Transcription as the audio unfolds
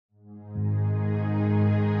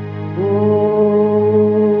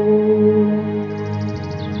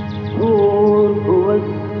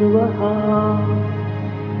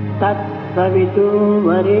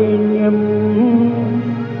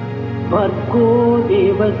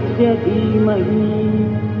देवस्य धीमहि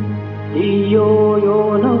धियो यो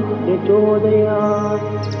नः प्रचोदयात्.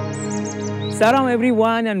 Salam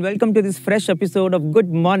everyone and welcome to this fresh episode of Good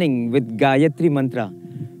Morning with Gayathri Mantra.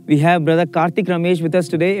 We have brother Karthik Ramesh with us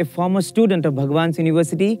today, a former student of Bhagwan's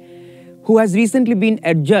University who has recently been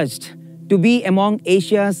adjudged to be among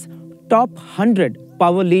Asia's top 100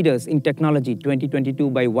 power leaders in technology 2022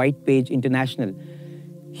 by White Page International.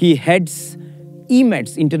 He heads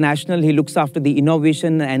Emids International. He looks after the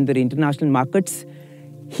innovation and the international markets.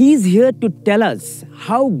 He's here to tell us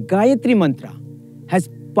how Gayathri Mantra has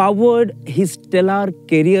powered his stellar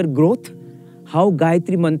career growth, how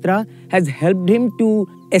Gayathri Mantra has helped him to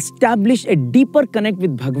establish a deeper connect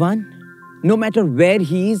with Bhagwan, no matter where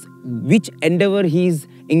he is, which endeavor he is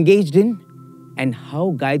engaged in, and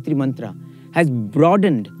how Gayathri Mantra has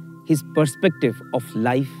broadened his perspective of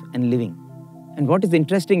life and living. And what is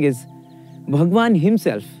interesting is, Bhagwan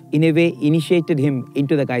himself, in a way, initiated him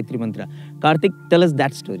into the Gayathri Mantra. Karthik, tell us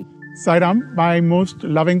that story. Sairam, my most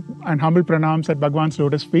loving and humble pranams at Bhagwan's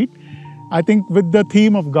lotus feet. I think with the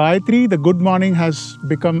theme of Gayatri, the good morning has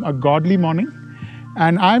become a godly morning.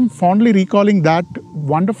 And I'm fondly recalling that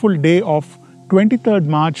wonderful day of 23rd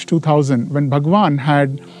March 2000 when Bhagwan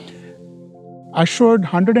had assured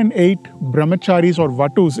 108 brahmacharis or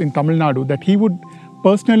vatus in Tamil Nadu that he would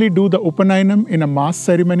personally do the Upanayanam in a mass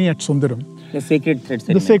ceremony at Sundaram. The sacred thread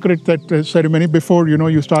ceremony. The sacred thread ceremony before,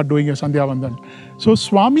 you start doing your Sandhya Vandan. So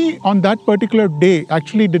Swami on that particular day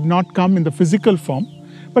actually did not come in the physical form,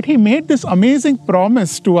 but he made this amazing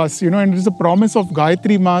promise to us, and it is a promise of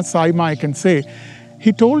Gayatri Ma, Sai Ma, I can say.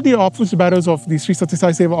 He told the office bearers of the Sri Sathya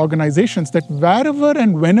Sai Seva organizations that wherever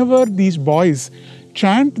and whenever these boys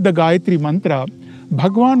chant the Gayatri Mantra,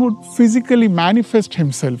 Bhagwan would physically manifest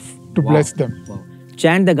himself to bless them. Wow.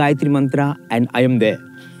 Chant the Gayatri Mantra and I am there.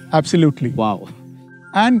 Absolutely. Wow.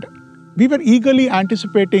 And we were eagerly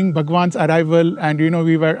anticipating Bhagwan's arrival, and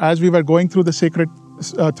as we were going through the sacred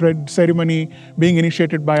thread ceremony, being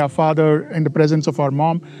initiated by our father in the presence of our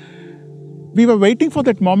mom, we were waiting for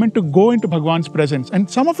that moment to go into Bhagwan's presence.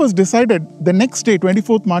 And some of us decided the next day,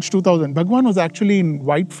 24th March 2000, Bhagwan was actually in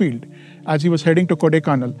Whitefield as he was heading to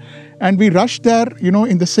Kodaikanal. And we rushed there,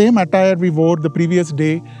 in the same attire we wore the previous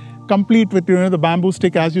day, complete with, the bamboo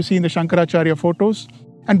stick as you see in the Shankaracharya photos.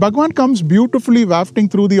 And Bhagwan comes beautifully wafting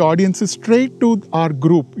through the audiences straight to our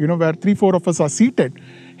group, where 3-4 of us are seated.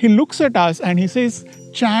 He looks at us and he says,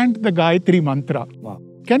 chant the Gayatri Mantra. Wow.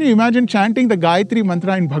 Can you imagine chanting the Gayatri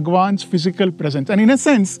Mantra in Bhagwan's physical presence? And in a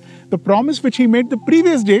sense, the promise which he made the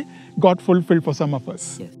previous day got fulfilled for some of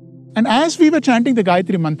us. Yes. And as we were chanting the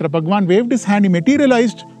Gayatri Mantra, Bhagwan waved his hand, he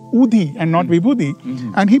materialized Udhi and not Vibhuti.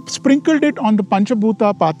 Mm-hmm. And he sprinkled it on the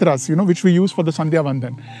Panchabhuta Patras, which we use for the Sandhya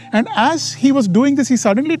Vandan. And as he was doing this, he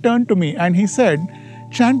suddenly turned to me and he said,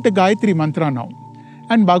 chant the Gayatri Mantra now.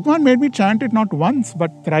 And Bhagwan made me chant it not once,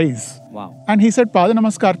 but thrice. Wow. And he said, Pada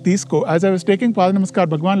Namaskar Tisko. As I was taking Pada Namaskar,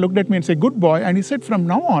 Bhagwan looked at me and said, good boy. And he said, from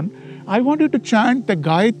now on, I want you to chant the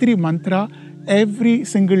Gayatri Mantra every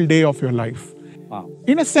single day of your life. Wow.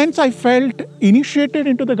 In a sense, I felt initiated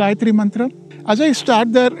into the Gayatri Mantra. As I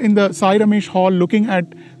sat there in the Sai Ramesh hall looking at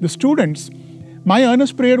the students, my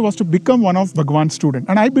earnest prayer was to become one of Bhagwan's students.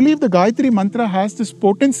 And I believe the Gayatri Mantra has this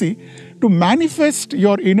potency to manifest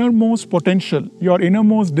your innermost potential, your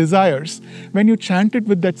innermost desires, when you chant it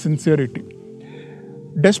with that sincerity.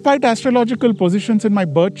 Despite astrological positions in my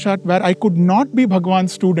birth chart where I could not be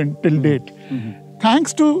Bhagwan's student till date,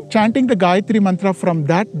 thanks to chanting the Gayatri Mantra from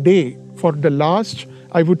that day for the last,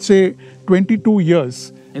 I would say, 22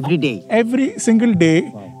 years, Every day? Every single day,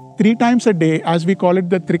 3 times a day, as we call it,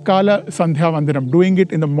 the Trikala Sandhya Vandanam. Doing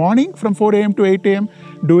it in the morning from 4 a.m. to 8 a.m.,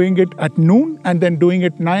 doing it at noon, and then doing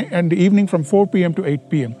it in the evening from 4 p.m. to 8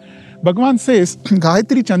 p.m. Bhagwan says,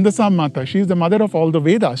 Gayatri Chandasam Mata, she is the mother of all the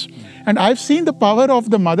Vedas. And I've seen the power of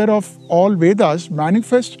the mother of all Vedas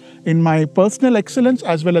manifest in my personal excellence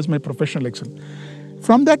as well as my professional excellence.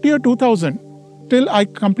 From that year 2000, till I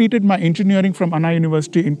completed my engineering from Anna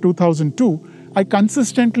University in 2002, I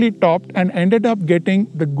consistently topped and ended up getting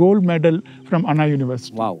the gold medal from Anna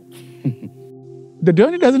University. Wow. The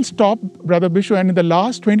journey doesn't stop, Brother Bishu, and in the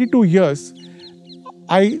last 22 years,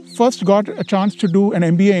 I first got a chance to do an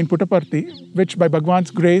MBA in Puttaparthi, which by Bhagwan's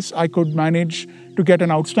grace, I could manage to get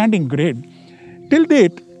an outstanding grade. Till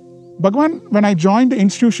date, Bhagwan, when I joined the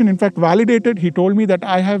institution, in fact, validated, he told me that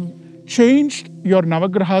I have changed your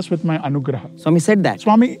Navagrahas with my Anugraha. Swami said that?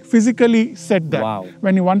 Swami physically said that. Wow.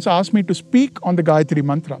 When he once asked me to speak on the Gayatri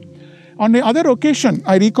Mantra. On the other occasion,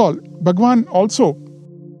 I recall, Bhagwan also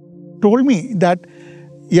told me that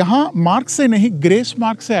यहाँ mark से नहीं, grace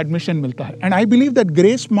mark से admission मिलता है. And I believe that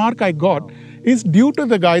grace mark I got is due to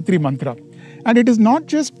the Gayatri Mantra. And it is not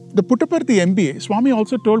just the Puttaparthi MBA. Swami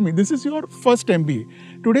also told me, this is your first MBA.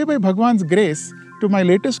 Today, by Bhagwan's grace, to my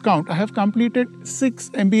latest count, I have completed 6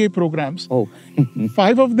 MBA programs. Oh.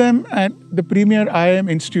 5 of them at the premier IIM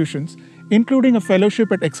institutions, including a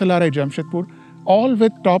fellowship at XLRI Jamshedpur, all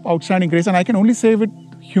with top outstanding grades. And I can only say with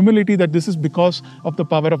humility that this is because of the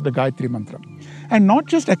power of the Gayathri Mantra. And not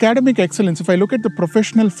just academic excellence. If I look at the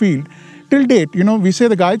professional field, till date, we say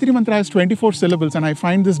the Gayathri Mantra has 24 syllables, and I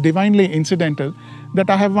find this divinely incidental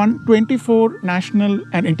that I have won 24 national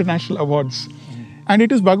and international awards. And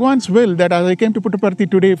it is Bhagwan's will that as I came to Puttaparthi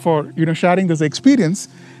today for sharing this experience,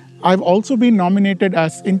 I've also been nominated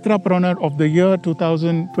as Intrapreneur of the Year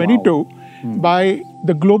 2022 by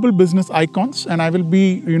the Global Business Icons, and I will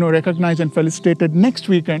be recognized and felicitated next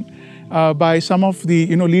weekend by some of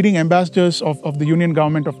the leading ambassadors of the Union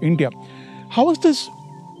Government of India. How is this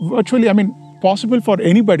virtually, possible for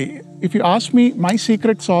anybody? If you ask me, my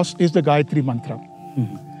secret sauce is the Gayathri Mantra.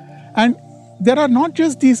 And there are not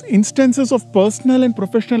just these instances of personal and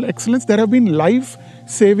professional excellence, there have been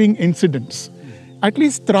life-saving incidents. At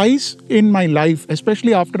least thrice in my life,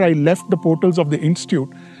 especially after I left the portals of the institute,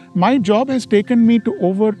 my job has taken me to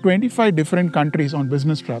over 25 different countries on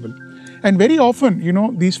business travel. And very often,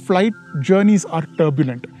 these flight journeys are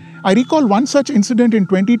turbulent. I recall one such incident in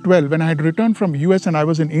 2012 when I had returned from US and I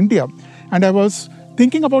was in India, and I was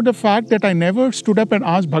thinking about the fact that I never stood up and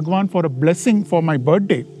asked Bhagwan for a blessing for my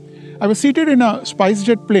birthday. I was seated in a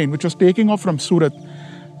SpiceJet plane which was taking off from Surat.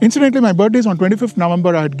 Incidentally, my birthday is on 25th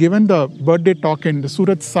November. I had given the birthday talk in the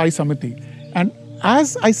Surat Sai Samiti. And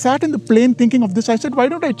as I sat in the plane thinking of this, I said, why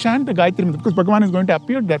don't I chant the Gayathri Mantra? Because Bhagwan is going to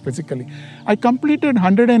appear there physically. I completed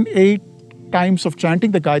 108 times of chanting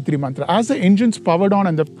the Gayathri Mantra. As the engines powered on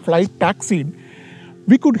and the flight taxied,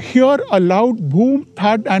 we could hear a loud boom,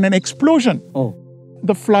 thud, and an explosion. Oh.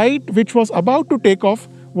 The flight, which was about to take off,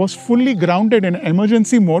 was fully grounded in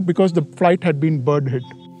emergency mode because the flight had been bird hit.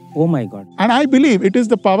 Oh my God. And I believe it is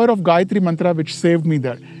the power of Gayathri Mantra which saved me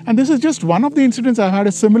there. And this is just one of the incidents. I had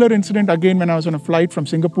a similar incident again when I was on a flight from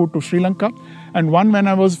Singapore to Sri Lanka, and one when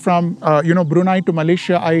I was from Brunei to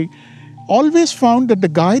Malaysia. I always found that the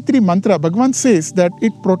Gayathri Mantra, Bhagwan says that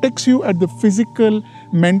it protects you at the physical,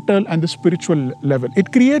 mental and the spiritual level.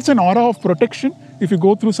 It creates an aura of protection. If you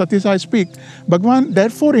go through Sathya Sai Speak, Bhagwan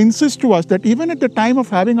therefore insists to us that even at the time of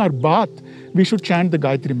having our bath, we should chant the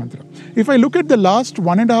Gayathri Mantra. If I look at the last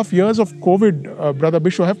 1.5 years of COVID, Brother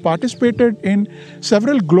Bishu, I have participated in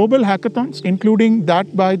several global hackathons, including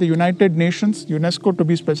that by the United Nations, UNESCO to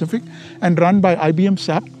be specific, and run by IBM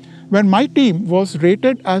SAP, where my team was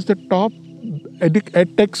rated as the top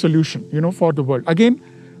edtech solution, for the world. Again,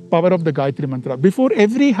 power of the Gayathri Mantra. Before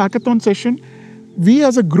every hackathon session, we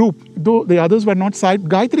as a group, though the others were not side,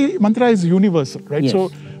 Gayathri Mantra is universal, right? Yes.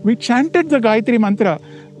 So we chanted the Gayathri Mantra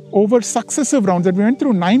over successive rounds, and we went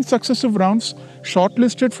through 9 successive rounds,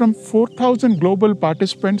 shortlisted from 4,000 global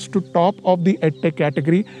participants to top of the EdTech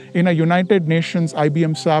category in a United Nations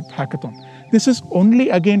IBM SAP hackathon. This is only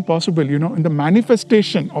again possible, in the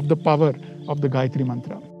manifestation of the power of the Gayathri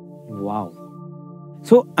Mantra. Wow.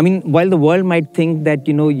 So, while the world might think that,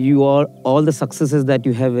 you are all the successes that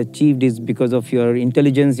you have achieved is because of your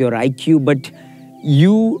intelligence, your IQ, but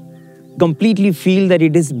you completely feel that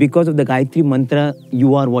it is because of the Gayathri Mantra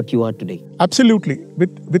you are what you are today. Absolutely,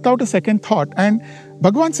 without a second thought. And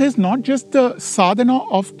Bhagwan says not just the sadhana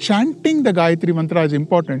of chanting the Gayathri Mantra is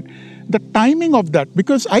important, the timing of that.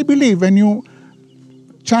 Because I believe when you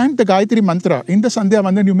chant the Gayathri Mantra in the Sandhya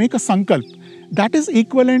Vandan, you make a sankalp. That is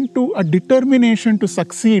equivalent to a determination to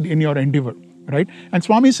succeed in your endeavor, right? And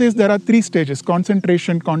Swami says there are 3 stages: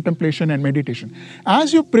 concentration, contemplation, and meditation.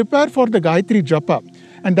 As you prepare for the Gayatri Japa,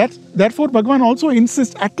 and therefore Bhagwan also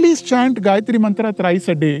insists at least chant Gayatri Mantra thrice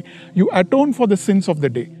a day, you atone for the sins of the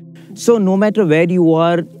day. So no matter where you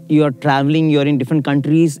are traveling, you're in different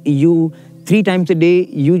countries, you 3 times a day,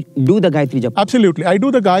 you do the Gayatri Japa? Absolutely. I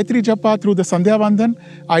do the Gayatri Japa through the Sandhya Vandan.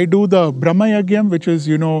 I do the Brahma Yagyam, which is,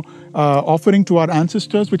 offering to our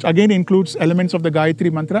ancestors, which again includes elements of the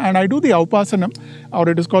Gayatri Mantra. And I do the Aupasanam, or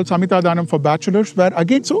it is called Samhita Danam for bachelors, where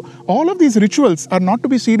again, so all of these rituals are not to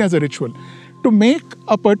be seen as a ritual. To make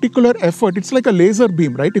a particular effort, it's like a laser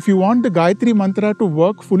beam, right? If you want the Gayatri Mantra to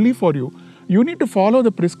work fully for you, you need to follow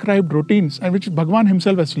the prescribed routines, and which Bhagwan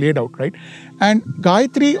himself has laid out, right? And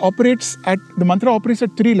Gayatri the mantra operates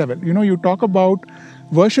at 3 levels. You talk about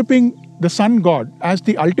worshipping the sun god as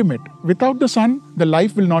the ultimate. Without the sun, the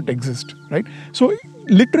life will not exist, right? So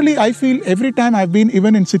literally, I feel every time I've been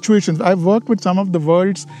even in situations, I've worked with some of the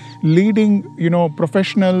world's leading,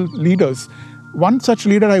 professional leaders. One such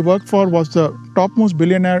leader I worked for was the topmost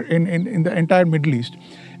billionaire in the entire Middle East.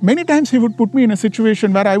 Many times he would put me in a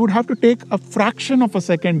situation where I would have to take a fraction of a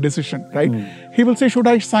second decision, right? He will say, should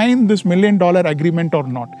I sign this $1 million agreement or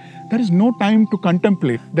not? There is no time to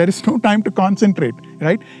contemplate. There is no time to concentrate,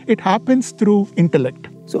 right? It happens through intellect.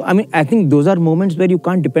 So, I think those are moments where you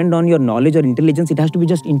can't depend on your knowledge or intelligence. It has to be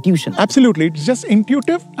just intuition. Absolutely. It's just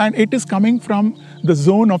intuitive, and it is coming from the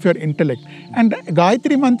zone of your intellect. And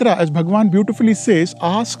Gayathri Mantra, as Bhagavan beautifully says,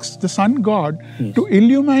 asks the Sun God to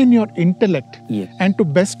illumine your intellect and to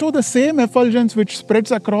bestow the same effulgence which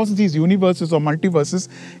spreads across these universes or multiverses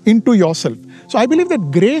into yourself. So I believe that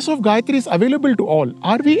grace of Gayathri is available to all.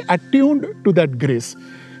 Are we attuned to that grace?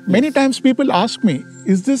 Many times people ask me,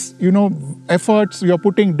 is this, efforts you're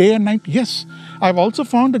putting day and night? Yes. I've also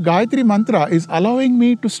found the Gayathri Mantra is allowing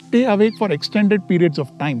me to stay awake for extended periods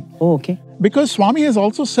of time. Oh, okay. Because Swami has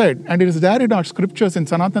also said, and it is there in our scriptures in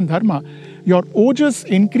Sanatana Dharma, your ojas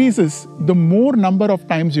increases the more number of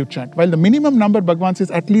times you chant. While the minimum number, Bhagavan says,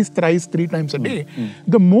 at least thrice, 3 times a day.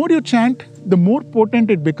 The more you chant, the more potent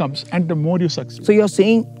it becomes and the more you succeed. So you're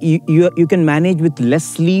saying you can manage with less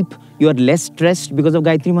sleep, you are less stressed because of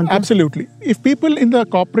Gayathri Mantra? Absolutely. If people in the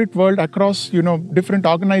corporate world across, different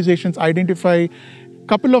organizations identify a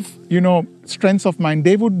couple of, strengths of mine,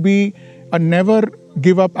 they would be a never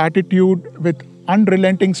give up attitude with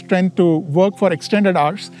unrelenting strength to work for extended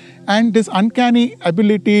hours and this uncanny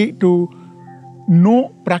ability to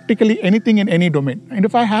know practically anything in any domain. And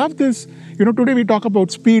if I have this, today we talk about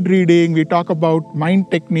speed reading, we talk about mind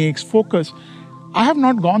techniques, focus. I have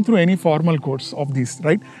not gone through any formal course of these,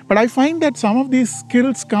 right? But I find that some of these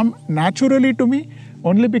skills come naturally to me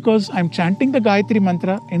only because I'm chanting the Gayathri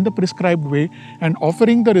Mantra in the prescribed way and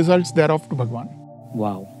offering the results thereof to Bhagavan.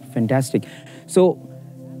 Wow, fantastic. So,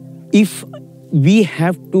 if we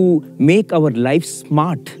have to make our life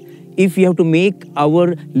smart, if we have to make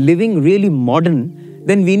our living really modern,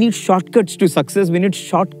 then we need shortcuts to success. We need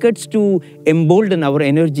shortcuts to embolden our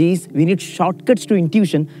energies. We need shortcuts to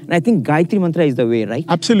intuition. And I think Gayathri Mantra is the way, right?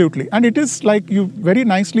 Absolutely. And it is like you very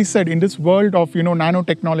nicely said, in this world of,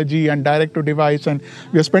 nanotechnology and direct to device, and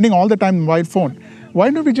we are spending all the time on mobile phone. Why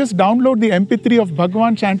don't we just download the MP3 of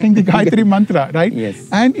Bhagavan chanting the Gayathri Mantra, right? Yes.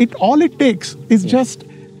 And all it takes is just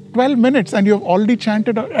 12 minutes and you have already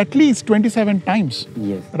chanted at least 27 times,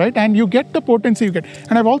 yes, right? And you get the potency you get.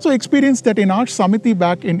 And I've also experienced that in our Samiti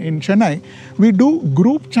back in Chennai, we do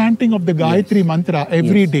group chanting of the Gayathri Mantra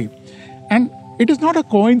every day. And it is not a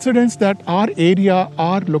coincidence that our area,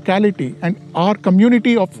 our locality, and our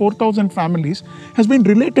community of 4,000 families has been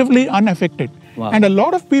relatively unaffected. Wow. And a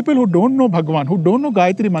lot of people who don't know Bhagavan, who don't know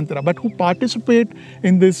Gayathri Mantra, but who participate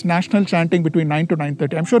in this national chanting between 9 to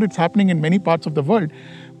 9:30. I'm sure it's happening in many parts of the world.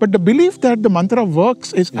 But the belief that the mantra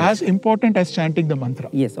works is as important as chanting the mantra.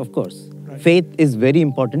 Yes, of course. Right. Faith is very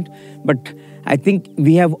important. But I think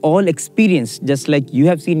we have all experienced, just like you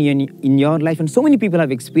have seen in your life, and so many people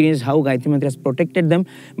have experienced how Gayathri Mantra has protected them.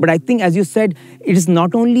 But I think, as you said, it is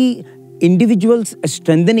not only individuals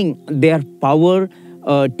strengthening their power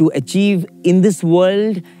to achieve in this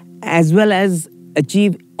world as well as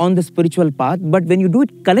achieve on the spiritual path, but when you do it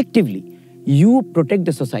collectively, you protect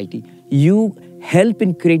the society. You help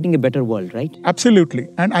in creating a better world, right? Absolutely.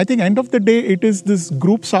 And I think end of the day, it is this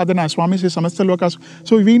group sadhana, Swami says, samasta lokas.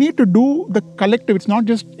 So we need to do the collective. It's not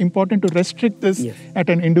just important to restrict this at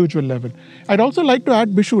an individual level. I'd also like to add,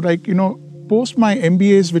 Bishu, like, post my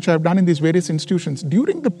MBAs, which I've done in these various institutions,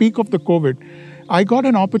 during the peak of the COVID, I got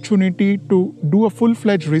an opportunity to do a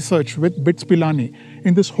full-fledged research with BITS Pilani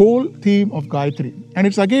in this whole theme of Gayatri. And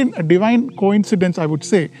it's again a divine coincidence, I would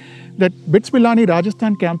say, that BITS Pilani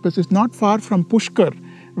Rajasthan campus is not far from Pushkar,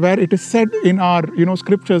 where it is said in our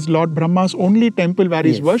scriptures, Lord Brahma's only temple where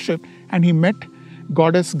he's worshipped, and he met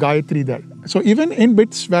goddess Gayatri there. So even in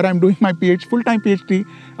BITS, where I'm doing my full-time PhD,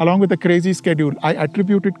 along with a crazy schedule, I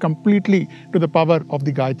attribute it completely to the power of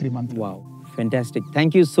the Gayatri Mantra. Wow. Fantastic.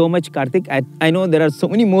 Thank you so much, Karthik. I know there are so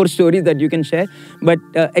many more stories that you can share, but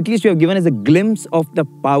at least you have given us a glimpse of the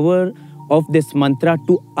power of this mantra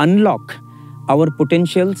to unlock our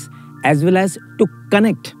potentials as well as to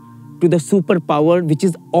connect to the superpower which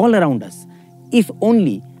is all around us. If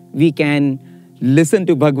only we can listen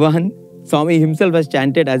to Bhagavan. Swami himself has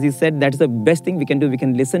chanted, as he said, that's the best thing we can do. We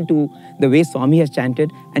can listen to the way Swami has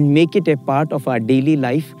chanted and make it a part of our daily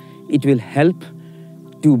life. It will help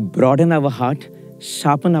to broaden our heart,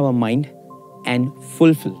 sharpen our mind, and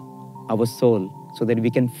fulfill our soul so that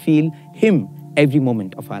we can feel Him every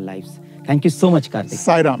moment of our lives. Thank you so much, Karthik.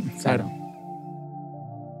 Sai Ram. Sai Ram.